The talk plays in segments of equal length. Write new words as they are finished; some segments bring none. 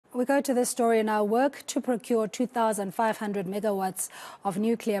We go to this story now. Work to procure 2,500 megawatts of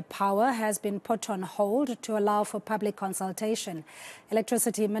nuclear power has been put on hold to allow for public consultation.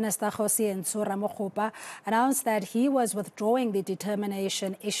 Electricity Minister Kgosientsho Ramokgopa announced that he was withdrawing the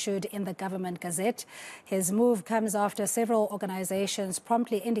determination issued in the Government Gazette. His move comes after several organizations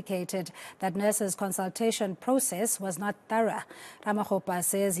promptly indicated that Nersa's consultation process was not thorough. Ramokgopa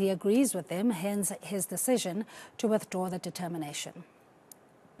says he agrees with them, hence his decision to withdraw the determination.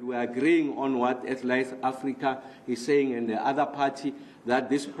 We are agreeing on what Atlas Africa is saying and the other party, that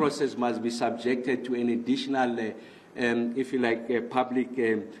this process must be subjected to an additional, if you like, public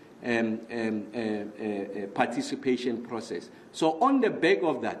participation process. So on the back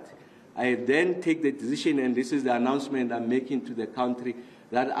of that, I then take the decision, and this is the announcement I'm making to the country,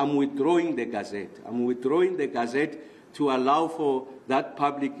 that I'm withdrawing the Gazette. I'm withdrawing the Gazette to allow for that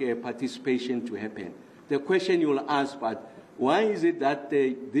public participation to happen. The question you will ask, but why is it that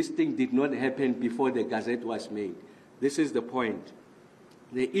this thing did not happen before the Gazette was made? This is the point.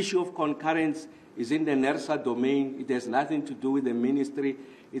 The issue of concurrence is in the Nersa domain. It has nothing to do with the ministry.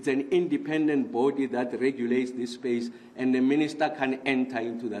 It's an independent body that regulates this space, and the minister can enter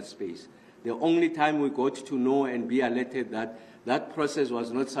into that space. The only time we got to know and be alerted that that process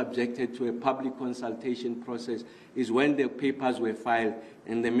was not subjected to a public consultation process is when the papers were filed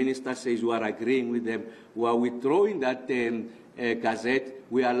and the minister says we are agreeing with them. We are withdrawing that Gazette.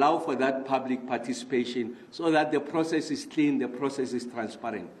 We allow for that public participation so that the process is clean, the process is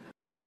transparent.